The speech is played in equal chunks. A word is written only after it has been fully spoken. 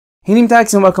Hey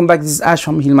Tax and welcome back. This is Ash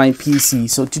from HealMyPc.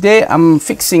 So today I'm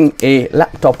fixing a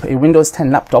laptop, a Windows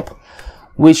 10 laptop,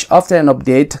 which after an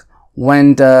update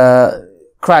went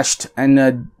crashed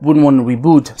and wouldn't want to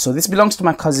reboot. So this belongs to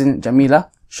my cousin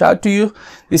Jamila. Shout out to you.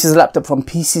 This is a laptop from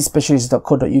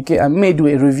pcspecialist.co.uk. I may do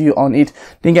a review on it.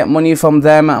 Didn't get money from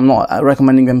them. I'm not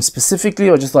recommending them specifically,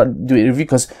 or just thought I'd do a review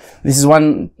because this is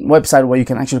one website where you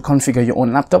can actually configure your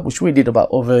own laptop, which we did about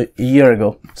over a year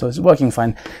ago. So it's working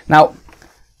fine. Now,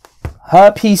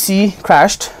 her PC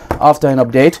crashed after an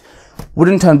update,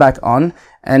 wouldn't turn back on,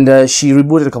 and she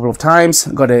rebooted a couple of times,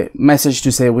 got a message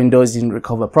to say Windows didn't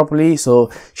recover properly,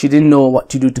 so she didn't know what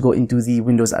to do to go into the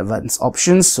Windows Advanced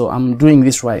options. So I'm doing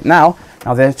this right now.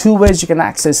 Now there are two ways you can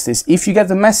access this. If you get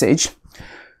the message,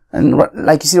 and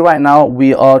like you see right now,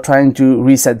 we are trying to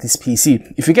reset this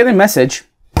PC. If you get a message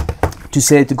to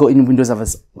say to go in Windows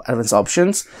Advanced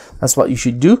options, that's what you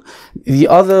should do. The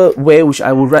other way, which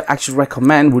I would actually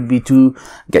recommend, would be to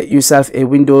get yourself a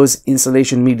Windows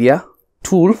installation media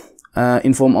tool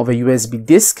in form of a USB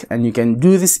disk, and you can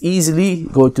do this easily.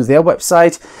 Go to their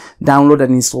website, download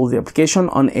and install the application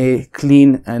on a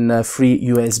clean and free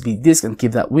USB disk, and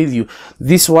keep that with you.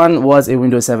 This one was a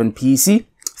Windows 7 PC,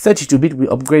 32-bit. We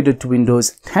upgraded to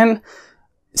Windows 10,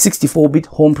 64-bit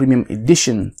Home Premium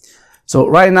Edition. So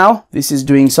right now, this is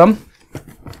doing some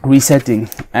resetting,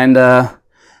 and the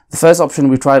first option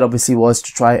we tried obviously was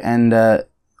to try and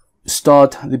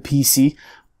start the PC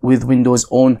with Windows'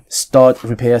 own start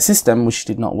repair system, which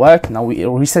did not work. Now we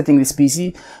are resetting this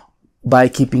PC by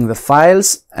keeping the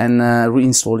files and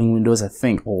reinstalling Windows, I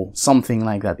think, or something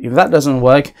like that. If that doesn't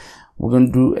work, we're going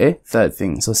to do a third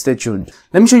thing, so stay tuned.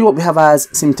 Let me show you what we have as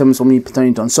symptoms when we turn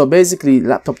it on. So basically,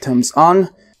 laptop turns on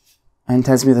and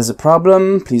tells me there's a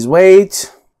problem, please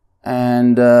wait,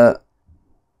 and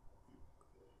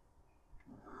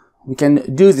we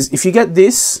can do this. If you get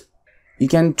this, you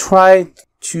can try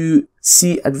to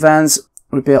see advanced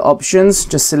repair options.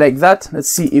 Just select that. Let's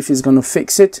see if it's going to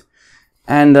fix it,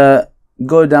 and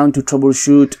go down to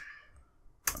troubleshoot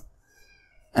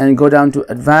and go down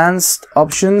to advanced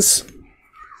options,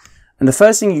 and the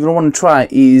first thing you're going to want to try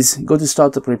is go to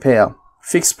startup repair,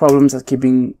 fix problems that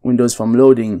keeping Windows from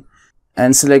loading,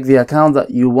 and select the account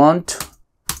that you want.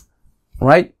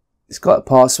 Right, it's got a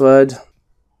password.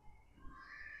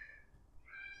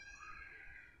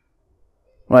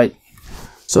 Right,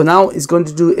 so now it's going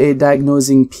to do a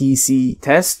diagnosing PC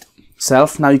test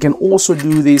self. Now you can also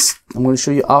do this, I'm going to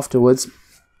show you afterwards,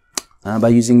 by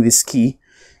using this key,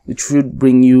 which should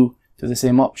bring you to the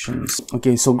same options.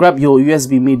 Okay, so grab your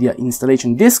USB media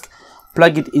installation disk,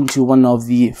 plug it into one of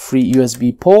the free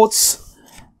USB ports,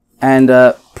 and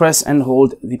press and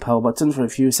hold the power button for a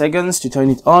few seconds to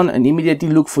turn it on, and immediately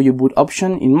look for your boot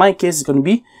option. In my case, it's going to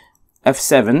be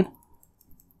F7,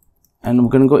 and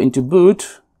we're going to go into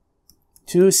boot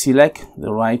to select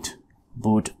the right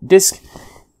boot disk.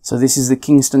 So this is the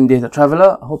Kingston Data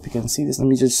Traveler. I hope you can see this. Let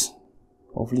me just,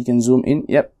 hopefully you can zoom in.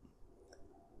 Yep.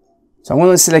 So I'm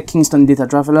going to select Kingston Data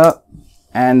Traveler,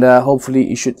 and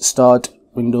hopefully it should start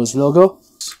Windows logo.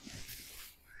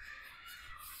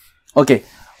 Okay.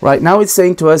 Right now it's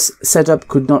saying to us, setup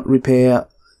could not repair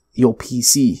your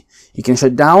PC. You can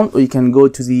shut down, or you can go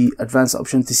to the advanced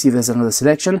option to see if there's another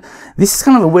selection. This is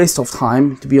kind of a waste of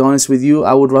time, to be honest with you.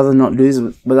 I would rather not do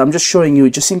this, but I'm just showing you,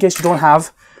 just in case you don't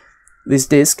have this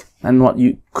disk, and what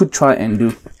you could try and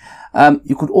do.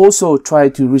 You could also try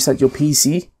to reset your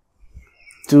PC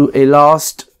to a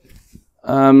last,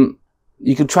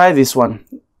 you could try this one.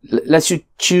 Lets you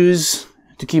choose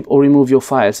to keep or remove your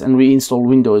files and reinstall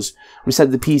Windows,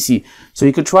 reset the PC. So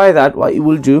you could try that. What it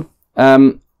will do,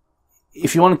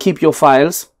 if you want to keep your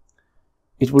files,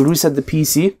 it will reset the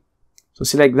PC. So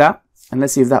select that, and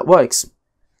let's see if that works.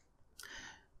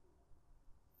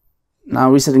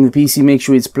 Now resetting the PC, make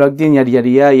sure it's plugged in, yada yada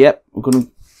yada. Yep, we're going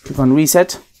to click on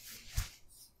reset,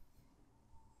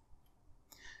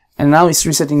 and now it's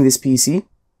resetting this PC.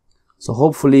 So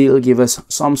hopefully it'll give us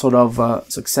some sort of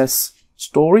success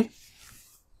story.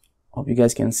 Hope you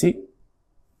guys can see.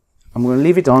 I'm going to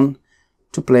leave it on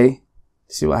to play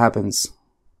to see what happens.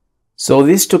 So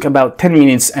this took about 10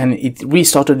 minutes and it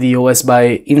restarted the OS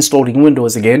by installing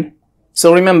Windows again.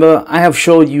 So remember, I have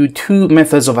showed you two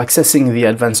methods of accessing the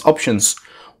advanced options.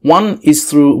 One is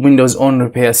through Windows' own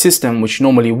repair system, which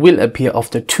normally will appear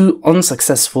after 2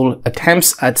 unsuccessful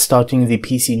attempts at starting the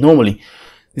PC normally.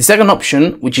 The second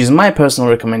option, which is my personal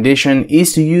recommendation,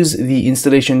 is to use the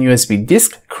installation USB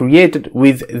disk created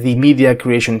with the media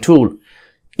creation tool.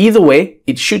 Either way,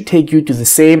 it should take you to the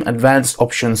same advanced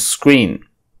options screen.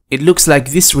 It looks like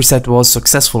this reset was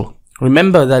successful.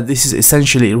 Remember that this is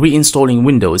essentially reinstalling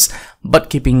Windows, but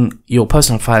keeping your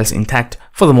personal files intact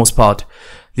for the most part.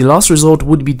 The last resort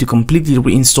would be to completely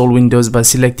reinstall Windows by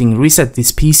selecting Reset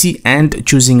this PC and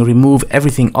choosing Remove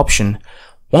Everything option.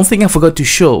 One thing I forgot to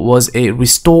show was a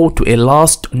restore to a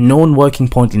last known working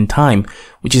point in time,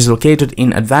 which is located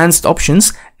in Advanced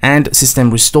Options and System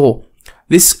Restore.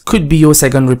 This could be your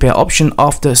second repair option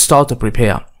after startup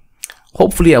repair.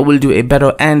 Hopefully I will do a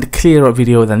better and clearer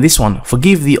video than this one.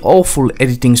 Forgive the awful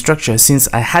editing structure since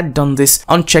I had done this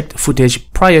unchecked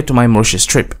footage prior to my Mauritius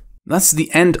trip. That's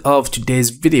the end of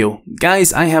today's video.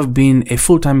 Guys, I have been a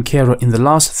full-time carer in the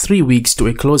last 3 weeks to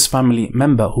a close family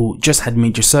member who just had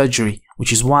major surgery,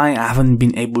 which is why I haven't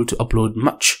been able to upload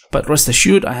much. But rest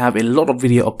assured, I have a lot of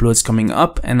video uploads coming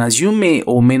up, and as you may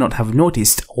or may not have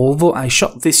noticed, although I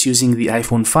shot this using the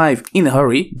iPhone 5 in a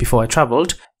hurry before I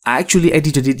traveled, I actually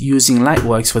edited it using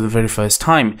Lightworks for the very first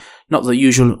time, not the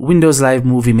usual Windows Live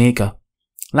Movie Maker.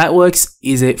 Lightworks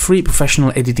is a free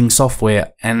professional editing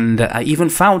software, and I even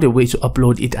found a way to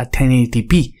upload it at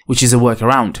 1080p, which is a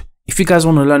workaround. If you guys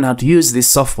want to learn how to use this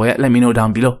software, let me know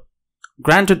down below.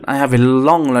 Granted, I have a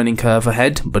long learning curve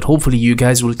ahead, but hopefully you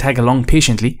guys will tag along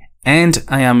patiently, and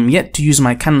I am yet to use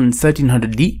my Canon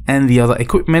 1300D and the other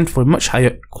equipment for a much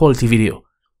higher quality video.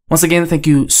 Once again, thank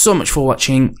you so much for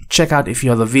watching. Check out a few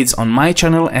other vids on my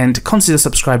channel and consider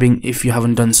subscribing if you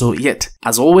haven't done so yet.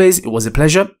 As always, it was a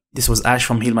pleasure. This was Ash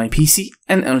from HealMyPc,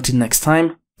 and until next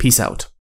time, peace out.